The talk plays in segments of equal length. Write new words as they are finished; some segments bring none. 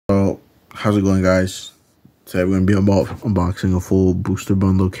How's it going, guys? Today we're going to be unboxing a full booster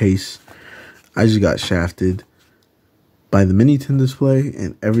bundle case. I just got shafted by the mini tin display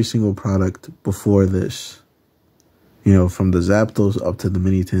and every single product before this. You know, from the Zapdos up to the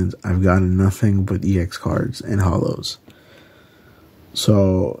mini tins, I've gotten nothing but EX cards and holos.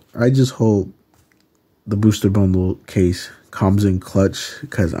 So I just hope the booster bundle case comes in clutch,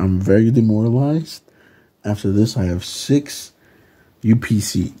 because I'm very demoralized. After this, I have 6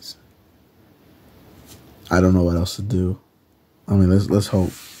 UPCs. I don't know what else to do. I mean, let's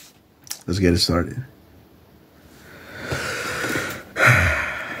hope. Let's get it started.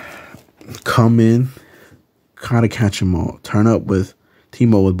 Come in, kind of catch them all. Turn up with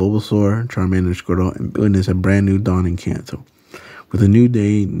team up with Bulbasaur, Charmander, Squirtle, and witness a brand new dawn in Kanto. With a new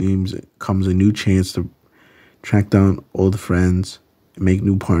day comes a new chance to track down old friends, make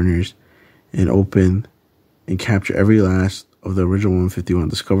new partners, and open and capture every last of the original 151.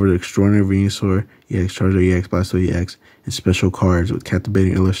 Discover the extraordinary Venusaur EX, Charizard EX, Blastoise EX, and special cards with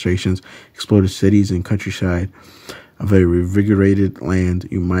captivating illustrations. Explore the cities and countryside of a reinvigorated land.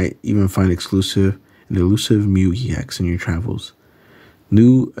 You might even find an elusive Mew EX in your travels.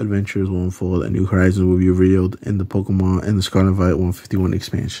 New adventures will unfold and new horizons will be revealed in the Pokemon and the Scarlet Violet 151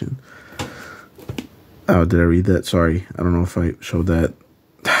 expansion. Oh, did I read that? Sorry. I don't know if I showed that.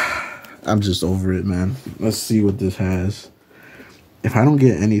 I'm just over it, man. Let's see what this has. If I don't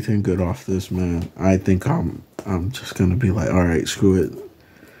get anything good off this, man, I think I'm just gonna be like, all right, screw it.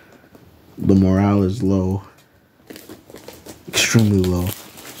 The morale is low, extremely low.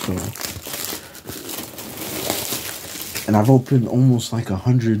 So, and I've opened almost like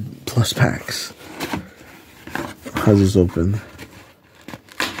 100+ packs. How's this open?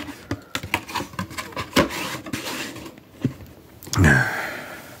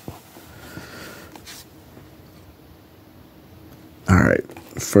 Alright,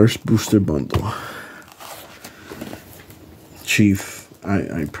 first booster bundle. Chief,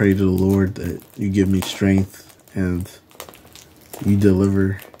 I pray to the Lord that you give me strength and you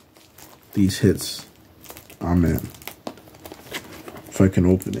deliver these hits. Amen. If I can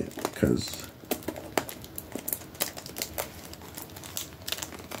open it, because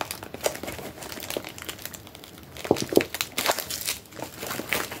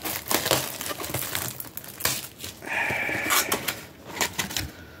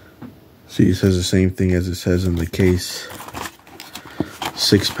see, it says the same thing as it says in the case.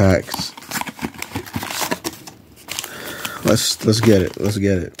 6 packs. Let's get it. Let's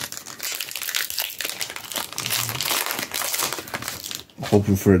get it.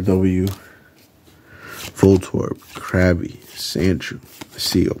 Hoping for a W. Voltorb, Krabby, Sandshrew,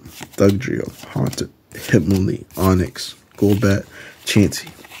 Seal, Dugtrio, Haunted, Hitmonlee, Onyx, Golbat, Chansey.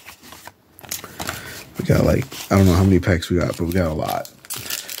 We got like, I don't know how many packs we got, but we got a lot.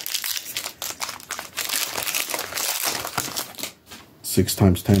 6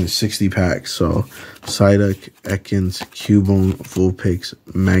 times 10 is 60 packs. So Psyduck, Ekans, Cubone, Vulpix,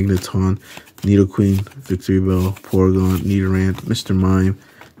 Magneton, Nidoqueen, Victreebel, Porygon, Nidoran, Mr. Mime,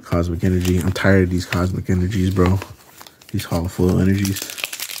 Cosmic Energy. I'm tired of these Cosmic Energies, bro. These Hollow Energies.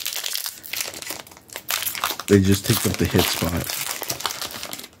 They just take up the hit spot.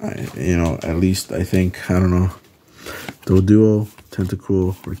 You know, at least I think, I don't know. Doduo,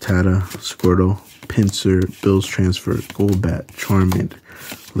 Tentacruel, Rattata, Squirtle, Pinsir, Bill's Transfer, Golbat, Charmander,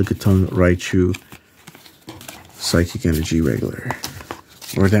 Lickitung, Raichu, Psychic Energy regular.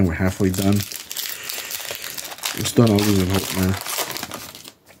 Or then we're halfway done. It's done, I'll lose hope, man.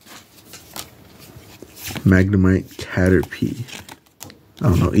 Magnemite, Caterpie. I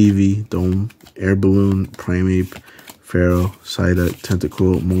don't know, Eevee, Dome, Air Balloon, Primeape, Pharaoh, Psyduck,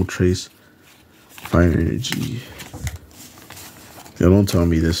 Tentacruel, Moltres, Fire Energy. Yeah, don't tell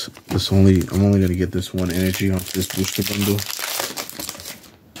me this. I'm only gonna get this one energy off this booster bundle.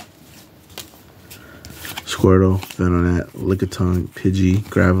 Squirtle, Venonat, Lickitung, Pidgey,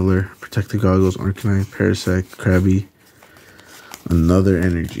 Graveler, Protective Goggles, Arcanine, Parasect, Krabby. Another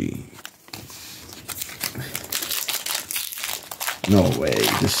energy. No way.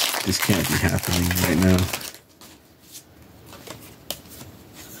 This can't be happening right now.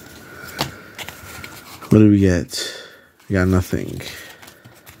 What did we get? We got nothing.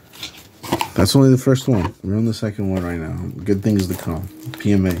 That's only the first one. We're on the second one right now. Good things to come.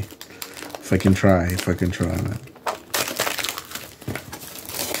 PMA. If I can try, man.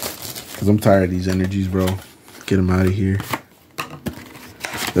 Because I'm tired of these energies, bro. Get them out of here.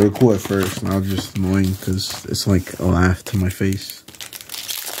 They were cool at first. Now just annoying because it's like a laugh to my face.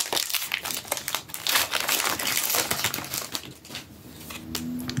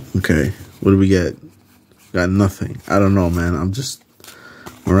 Okay. What do we get? Got nothing. I don't know, man. I'm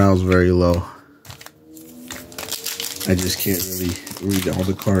Morale's very low. I just can't really read all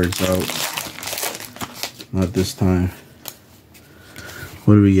the cards out. Not this time.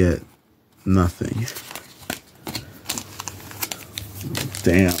 What do we get? Nothing.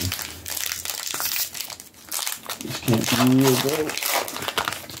 Damn. This can't be real, bro.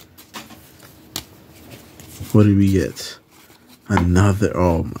 What did we get? Another.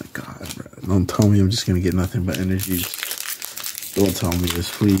 Oh my god, bro. Don't tell me I'm just gonna get nothing but energies. Don't tell me this,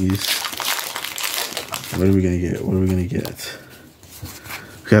 please. What are we gonna get? What are we gonna get?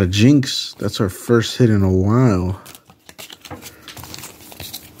 We got a Jinx. That's our first hit in a while.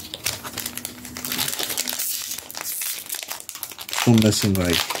 I'm missing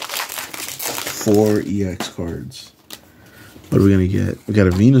like 4 EX cards. What are we gonna get? We got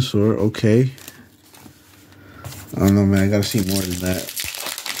a Venusaur. Okay. I don't know, man. I gotta see more than that.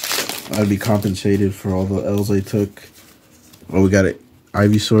 I'd be compensated for all the L's I took. Oh, we got an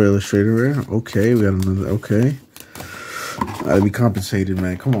Ivysaur Illustrator Rare. Okay, we got another. Okay. I'd be compensated,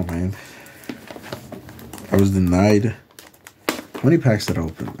 man. Come on, man. I was denied. How many packs did I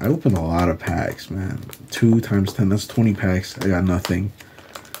open? I opened a lot of packs, man. 2 times 10. That's 20 packs. I got nothing.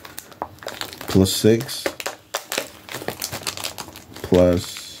 Plus 6.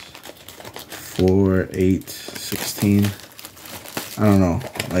 Plus 4, 8, 16. I don't know.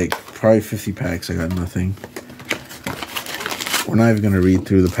 Like, probably 50 packs. I got nothing. We're not even going to read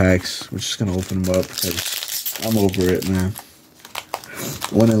through the packs. We're just going to open them up because I'm over it, man.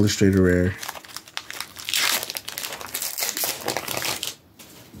 1 Illustrator Rare.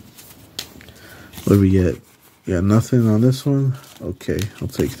 What do we get? We got nothing on this one? Okay, I'll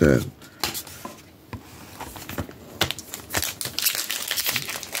take that.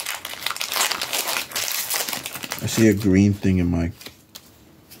 I see a green thing in my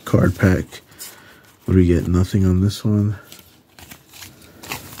card pack. What do we get? Nothing on this one.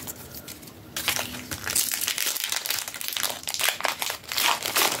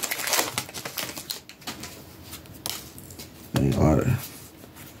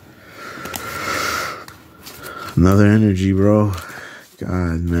 Another energy, bro.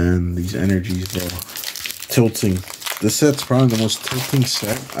 God, man. These energies, bro. Tilting. This set's probably the most tilting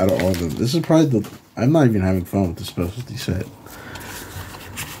set out of all of them. This is probably the... I'm not even having fun with the specialty set.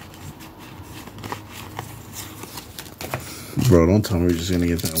 Bro, don't tell me we're just going to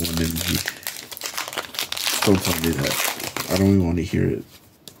get that 1 energy. Don't tell me that. I don't even want to hear it.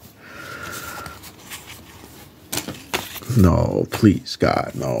 No, please,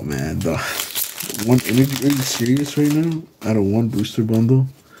 God. No, man. The 1 energy? Are you serious right now? Out of 1 booster bundle?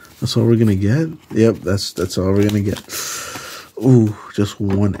 That's all we're going to get? Yep, that's all we're going to get. Ooh, just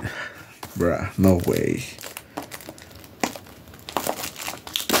 1. Bruh, no way.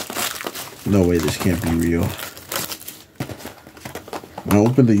 No way this can't be real. When I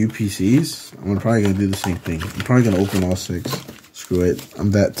open the UPCs, I'm probably going to do the same thing. I'm probably going to open all 6. Screw it.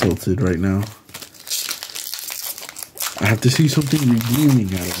 I'm that tilted right now. I have to see something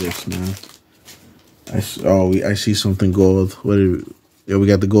redeeming out of this, man. I see something gold. What did we... Yeah, we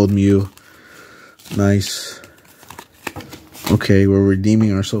got the gold Mew. Nice. Okay, we're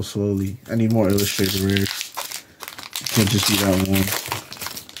redeeming ourselves slowly. I need more Illustrator Rares. Can't just be that one.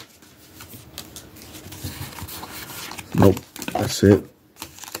 Nope. That's it.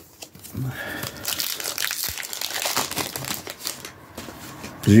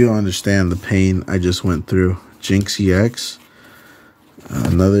 Because you don't understand the pain I just went through. Jinx EX.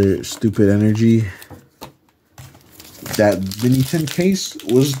 Another stupid energy. That Bennington case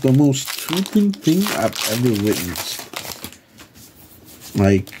was the most tilting thing I've ever witnessed.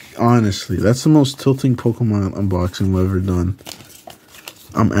 Like, honestly, that's the most tilting Pokemon unboxing we've ever done.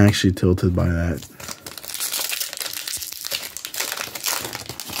 I'm actually tilted by that.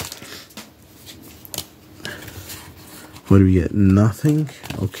 What do we get? Nothing?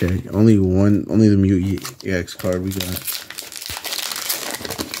 Okay, only the Mew EX card we got.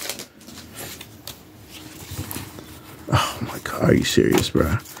 Oh my god, are you serious,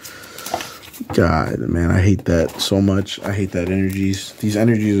 bro? God, man, I hate that so much. I hate that energies. These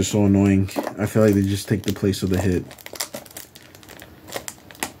energies are so annoying. I feel like they just take the place of the hit.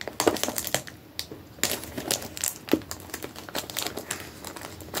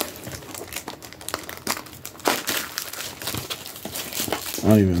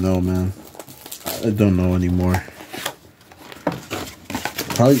 I don't even know, man. I don't know anymore.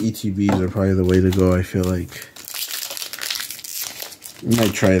 Probably ETBs are probably the way to go, I feel like. We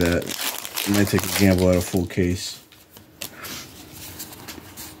might try that. I might take a gamble at a full case.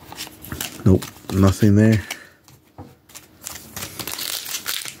 Nope, nothing there.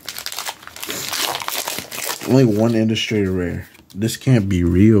 Only 1 Illustrator Rare. This can't be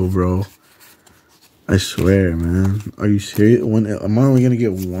real, bro. I swear, man. Are you serious? Am I only gonna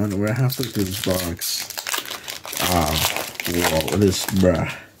get one? We're halfway through this box. Whoa, what is,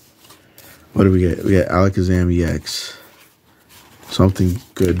 bruh? What do we get? We got Alakazam EX. Something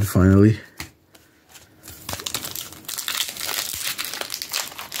good, finally.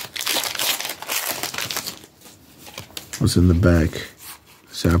 What's in the back?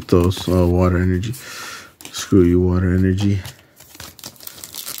 Zapdos. Oh, water energy. Screw you, water energy.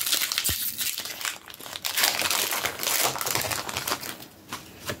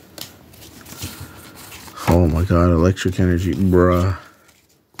 Oh my god, electric energy, bruh.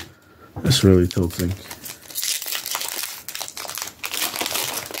 That's really tilting.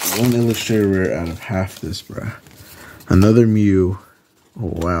 One illustrator rare out of half this, bruh. Another Mew. Oh,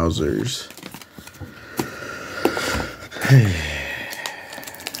 wowzers.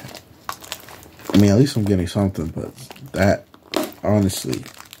 I mean, at least I'm getting something, but that, honestly,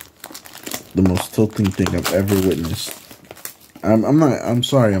 the most tilting thing I've ever witnessed. I'm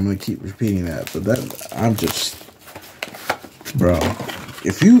sorry, I'm gonna keep repeating that, but I'm just, bro,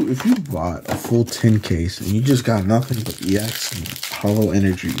 if you bought a full 10 case and you just got nothing but EX and hollow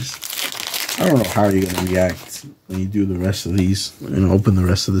energies, I don't know how you're gonna react when you do the rest of these and open the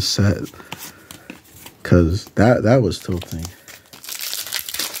rest of the set, because that was tilting.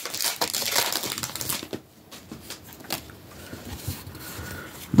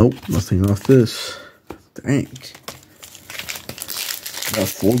 Nope, nothing off this. Dang. Got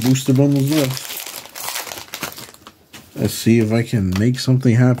 4 booster bundles left. Let's see if I can make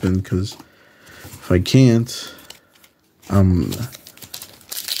something happen, because if I can't, I'm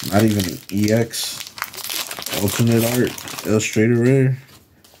not even EX, alternate art, illustrator rare.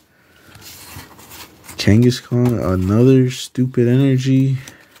 Kangaskhan, another stupid energy.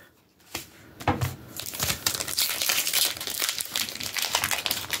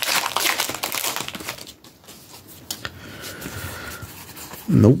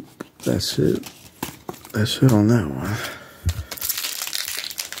 Nope, that's it. That's it on that one.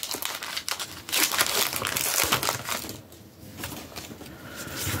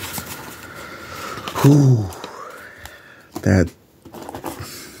 Whew. That,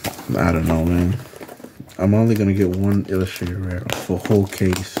 I don't know, man. I'm only gonna get one illustrator rare for a whole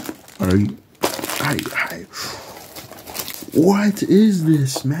case. Are you? What is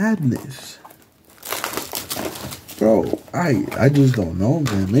this madness? Bro, I just don't know,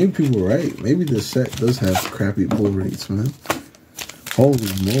 man. Maybe people are right. Maybe this set does have crappy pull rates, man.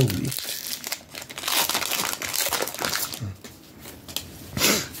 Holy moly.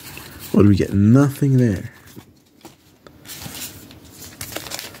 What do we get? Nothing there.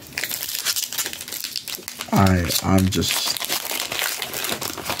 I'm just,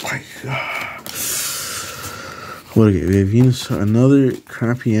 my God. What do we get? We have Venusaur, another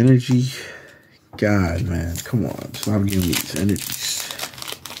crappy energy. God, man, come on. Stop giving me these energies.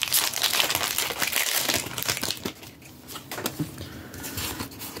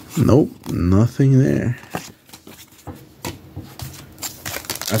 Nope, nothing there.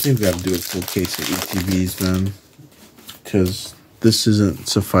 I think we got to do a full case of ETBs, man. Because this isn't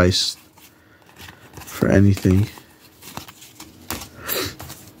suffice for anything.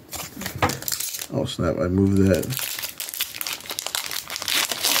 Oh, snap, I moved that.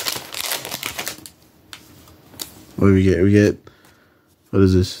 What do we get? We get, what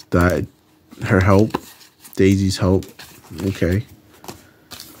is this? Her help. Daisy's help. Okay.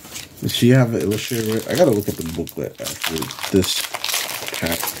 Does she have an illustrator? I gotta look at the booklet after this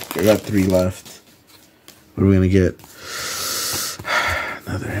pack. I got 3 left. What are we gonna get?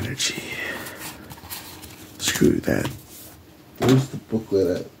 Another energy. Screw that. Where's the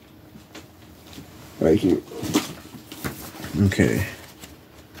booklet at? Right here. Okay.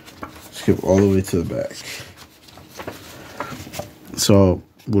 Skip all the way to the back. So,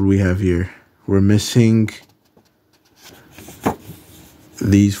 what do we have here? We're missing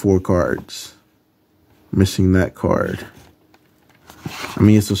these 4 cards. Missing that card. I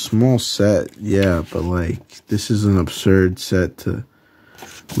mean, it's a small set, yeah, but like, this is an absurd set to...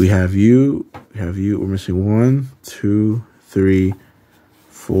 We have you, we're missing 1, 2, 3,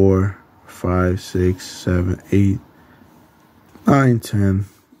 4, 5, 6, 7, 8, 9, 10,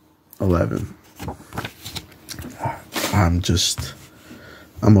 11.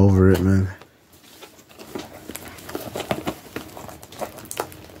 I'm over it, man.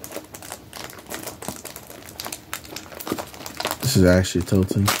 This is actually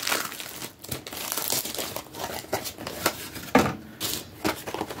tilting.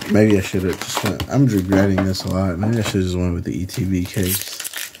 Maybe I should have just went. I'm regretting this a lot. Maybe I should have just went with the ETB case.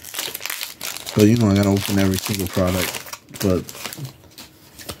 But you know, I gotta open every single product. But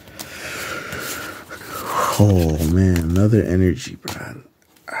Oh man, another energy, bro.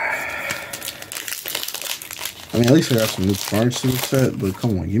 I mean, at least I got some new cards to the set, but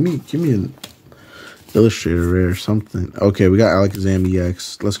come on, give me an illustrator rare or something. Okay, we got Alakazam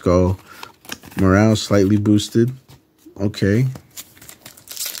EX. Let's go. Morale slightly boosted. Okay.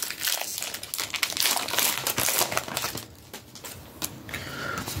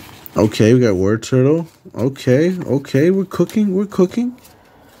 Okay, we got Word Turtle. Okay, we're cooking.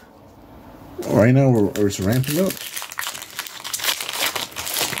 Right now, we're ramping up.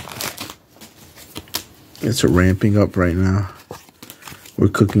 It's ramping up right now. We're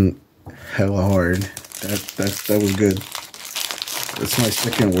cooking hella hard. That was good. That's my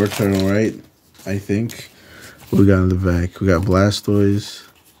second Word Turtle, right? I think. What we got in the back? We got Blastoise.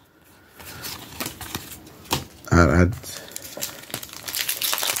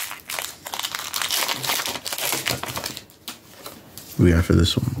 What we got for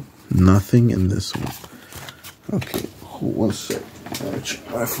this one? Nothing in this one. Okay, one sec. Let me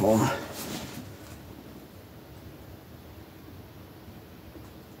check my phone.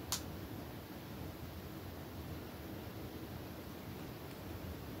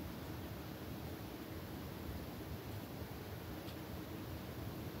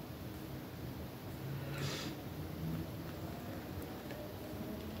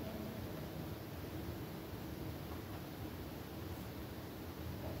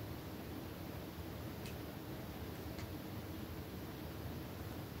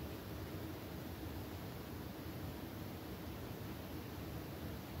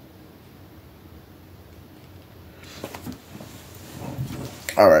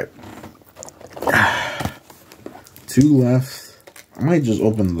 All right. 2 left. I might just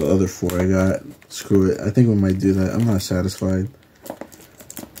open the other 4 I got. Screw it. I think we might do that. I'm not satisfied.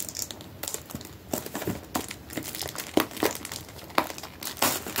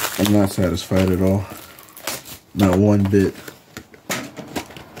 I'm not satisfied at all. Not one bit.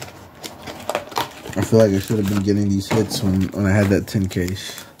 I feel like I should have been getting these hits when I had that 10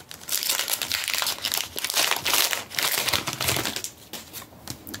 case.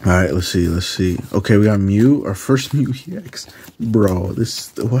 Alright, let's see. Okay, we got Mew, our first Mew EX. Bro,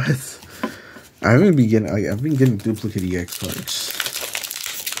 this, what? I've been getting duplicate EX cards.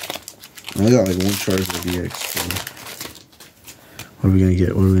 I only got like 1 Charizard EX. So. What are we gonna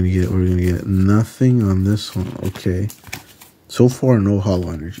get? Nothing on this one. Okay. So far, no Hollow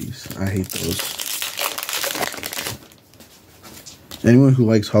Energies. I hate those. Anyone who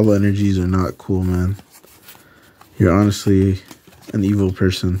likes Hollow Energies are not cool, man. You're honestly an evil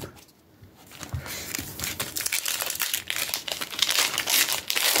person.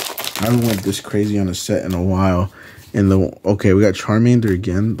 I haven't went this crazy on a set in a while. Okay, we got Charmander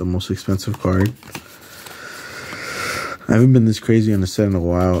again, the most expensive card. I haven't been this crazy on a set in a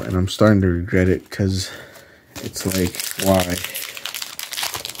while, and I'm starting to regret it because it's like, why?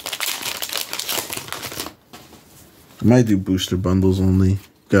 I might do booster bundles only.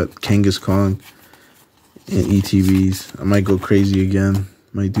 Got Kangaskhan and ETBs. I might go crazy again.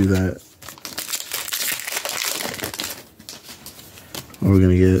 Might do that. What are we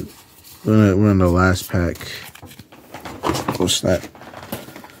gonna get? We're in the last pack. Oh snap!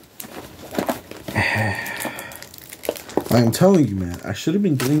 I'm telling you, man. I should have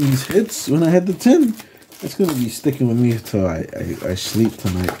been getting these hits when I had the 10. That's gonna be sticking with me until I sleep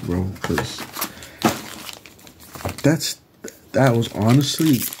tonight, bro. Because that was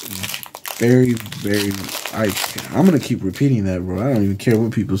honestly very, very. I'm gonna keep repeating that, bro. I don't even care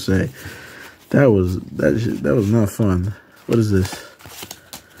what people say. That was not fun. What is this?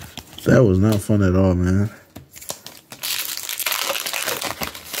 That was not fun at all, man.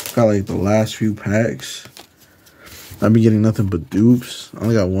 Got like the last few packs. I've been getting nothing but dupes. I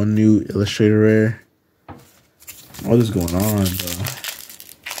only got 1 new illustrator rare. What is going on, bro?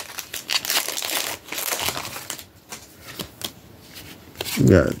 We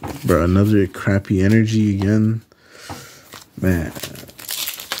got, bro, another crappy energy again. Man.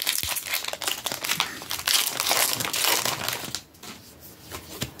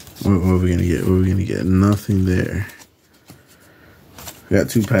 What are we gonna get? What are we gonna get? Nothing there. We got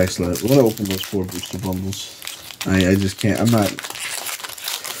 2 packs left. We're gonna open those 4 booster bundles. I just can't. I'm not.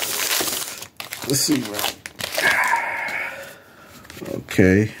 Let's see, bro.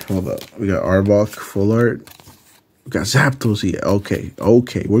 Okay, hold up. We got Arbok full art. We got Zapdos here. Okay,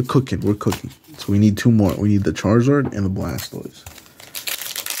 we're cooking. So we need 2 more. We need the Charizard and the Blastoise.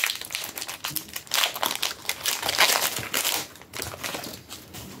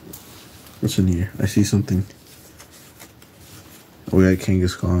 What's in here? I see something. Oh, we got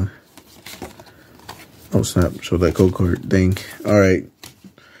Kangaskhan. Oh snap! Show that code card. Dang. All right.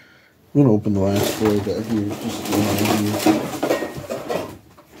 I'm gonna open the last 4 that here. Just to remind you.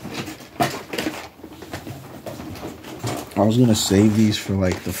 I was gonna save these for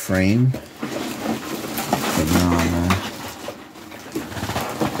like the frame, but no, man.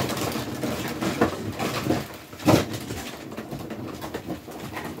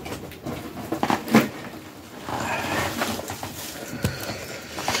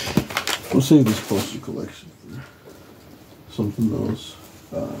 We'll save this poster collection for something else.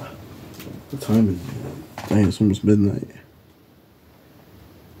 The time is, dang, it's almost midnight.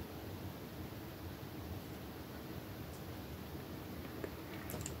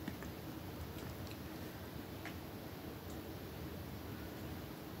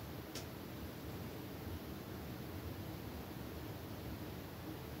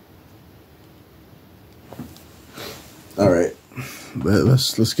 All right,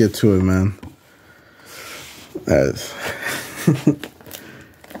 let's get to it, man.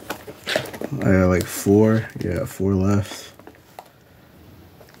 I got like 4. Yeah, 4 left.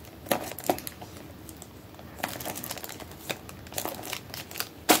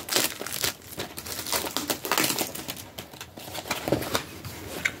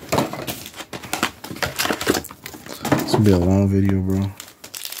 This will be a long video, bro.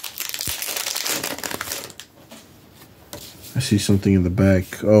 I see something in the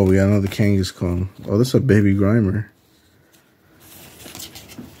back. Oh, we got another Kangaskhan. Oh, this is a baby Grimer.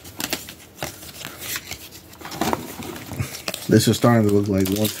 This is starting to look like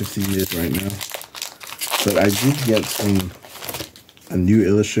 158 right now. But I did get a new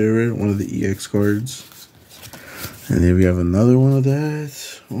illustrator, one of the EX cards. And then we have another one of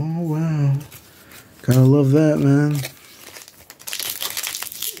that. Oh, wow. Gotta love that, man.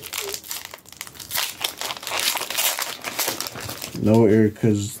 No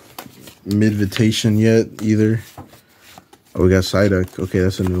Erica's mid-vitation yet, either. Oh, we got Psyduck. Okay,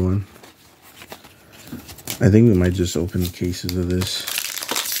 that's a new one. I think we might just open cases of this,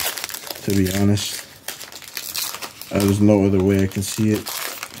 to be honest. There's no other way I can see it.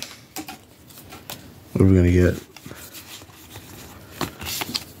 What are we gonna get?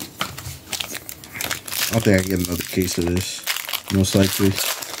 I don't think I can get another case of this, most likely.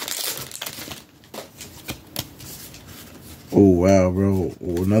 Oh, wow, bro.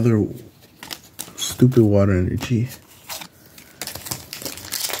 Oh, another stupid water energy.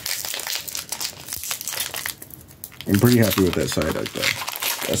 I'm pretty happy with that Psyduck,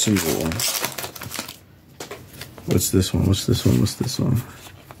 though. That's a new one. What's this one? What's this one? What's this one?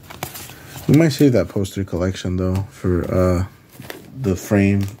 We might save that poster collection, though, for the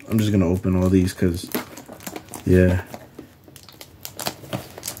frame. I'm just going to open all these because, yeah.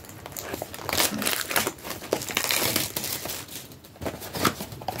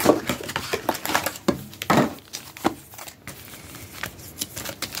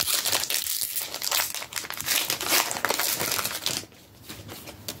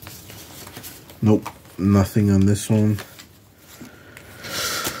 Nope, nothing on this one.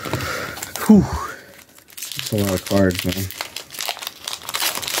 Whew. That's a lot of cards, man.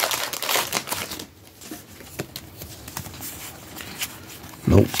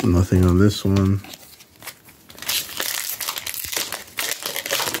 Nope, nothing on this one.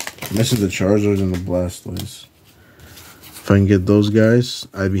 I'm missing the Charizard and the Blastoise. If I can get those guys,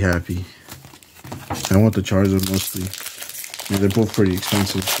 I'd be happy. I want the Charizard mostly. I mean, they're both pretty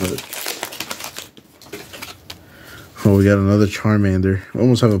expensive, but... Oh, we got another Charmander. We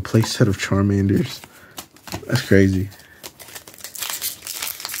almost have a play set of Charmanders. That's crazy.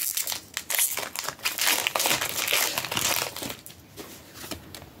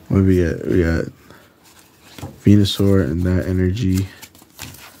 What do we got? We got Venusaur and that energy.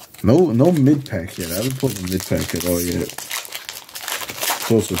 No mid-pack yet. I haven't put the mid-pack at all yet.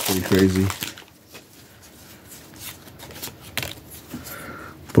 It's also pretty crazy.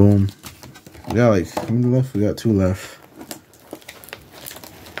 Boom. We got like, how many left? We got 2 left.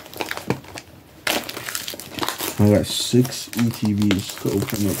 I got 6 ETBs to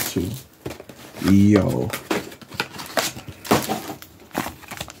open up to. Yo.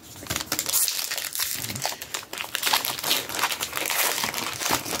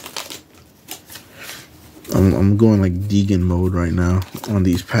 I'm going like Deegan mode right now on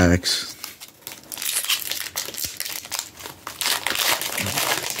these packs.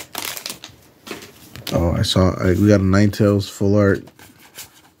 Oh, I saw, we got a Ninetales full art.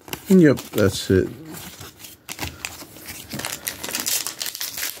 Yep, that's it.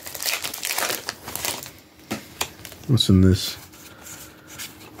 What's in this?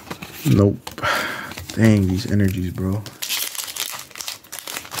 Nope. Dang, these energies, bro.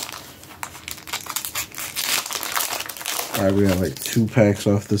 Alright, we got like 2 packs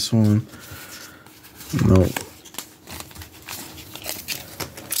off this one. No.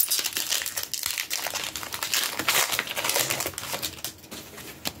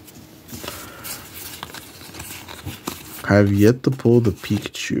 I have yet to pull the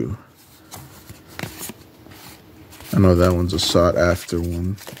Pikachu. I know that one's a sought after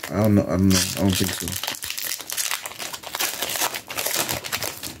one. I don't know. I don't think so.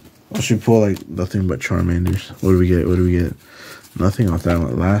 I should pull like nothing but Charmanders. What do we get? What do we get? Nothing off that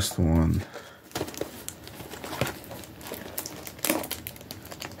one. Last one.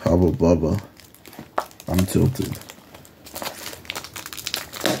 Hubba Bubba. I'm tilted.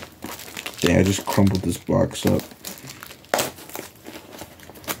 Dang, I just crumpled this box up.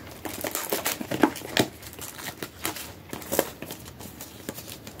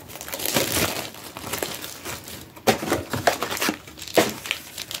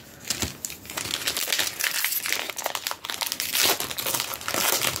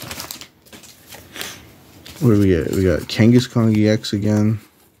 What do we get? We got Kangaskhan EX again.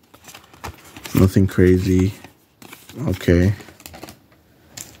 Nothing crazy. Okay.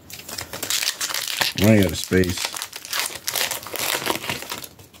 I'm running out of space.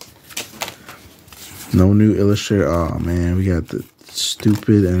 No new illustrator. Oh man, we got the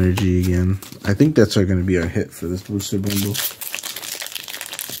stupid energy again. I think that's going to be our hit for this booster bundle.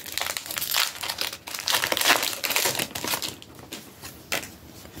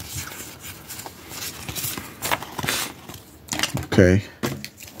 Okay,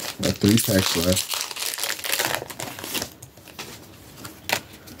 got 3 packs left.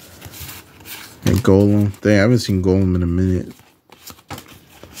 And Golem. Dang, I haven't seen Golem in a minute.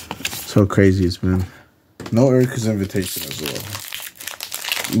 So crazy it's been. No Urka's invitation as well.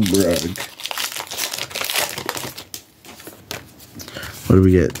 Brag. What do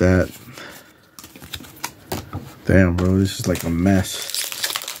we get? That. Damn, bro, this is like a mess.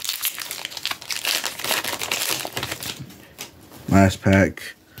 Last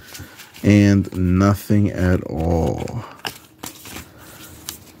pack, and nothing at all.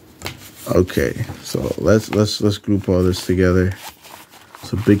 Okay, so let's group all this together.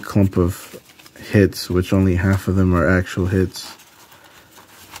 It's a big clump of hits, which only half of them are actual hits.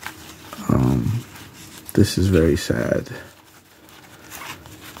 This is very sad.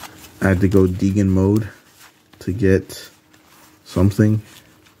 I had to go Deegan mode to get something.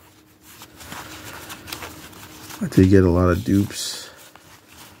 I did get a lot of dupes.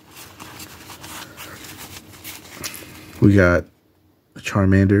 We got a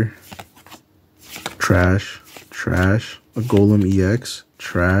Charmander, trash, trash, a Golem EX,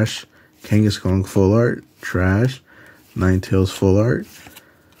 trash, Kangaskhan full art, trash, Ninetales full art,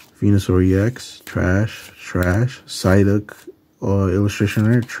 Venusaur EX, trash, trash, Psyduck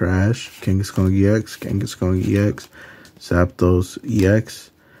illustration art, trash, Kangaskhan EX, Zapdos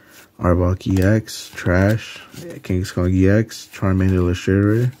EX, Arbok EX, trash, Kangaskhan EX, Charmander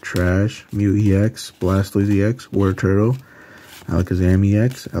illustrator, trash, Mew EX, Blastoise EX, War Turtle, Alakazam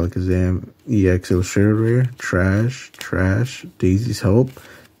EX, Alakazam EX illustrator rare, trash, trash, Daisy's Help,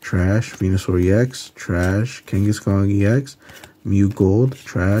 trash, Venusaur EX, trash, Kangaskhan EX, Mew Gold,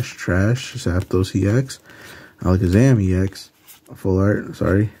 trash, trash, Zapdos EX, Alakazam EX, full art,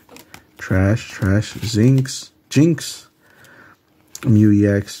 sorry, trash, trash, Jinx, Mew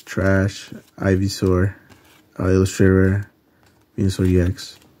EX, trash, Ivysaur, illustrator, Venusaur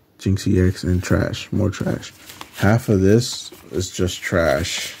EX, Jinx EX, and trash, more trash. Half of this is just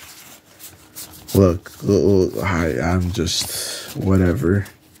trash. Look, I'm just, whatever.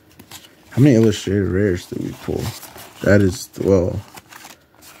 How many illustrator rares did we pull? That is, well,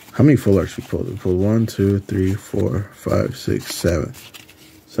 how many full arts we pulled? We pulled 1, 2, 3, 4, 5, 6, 7.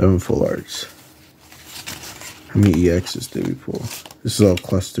 7 full arts. How many EXs did we pull? This is all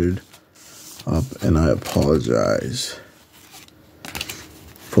clustered up, and I apologize.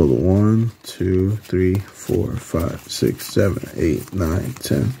 Pull the 1, 2, 3, 4, 5, 6, 7, 8, 9,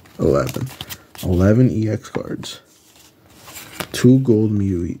 10, 11. 11 EX cards. 2 gold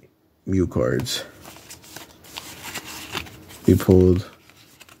Mew cards. We pulled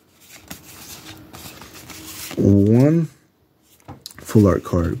 1 full art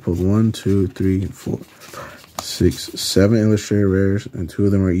card. We pulled 1, 2, 3, 4, 5, 6, 7 illustrator rares, and 2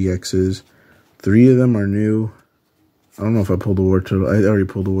 of them are EXs. 3 of them are new. I don't know if I pulled the War Turtle. I already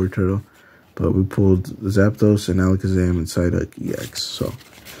pulled the War Turtle. But we pulled the Zapdos and Alakazam and Psyduck EX. So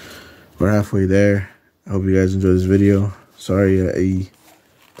we're halfway there. I hope you guys enjoyed this video. Sorry I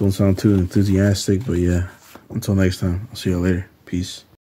don't sound too enthusiastic, but yeah. Until next time, I'll see you later. Peace.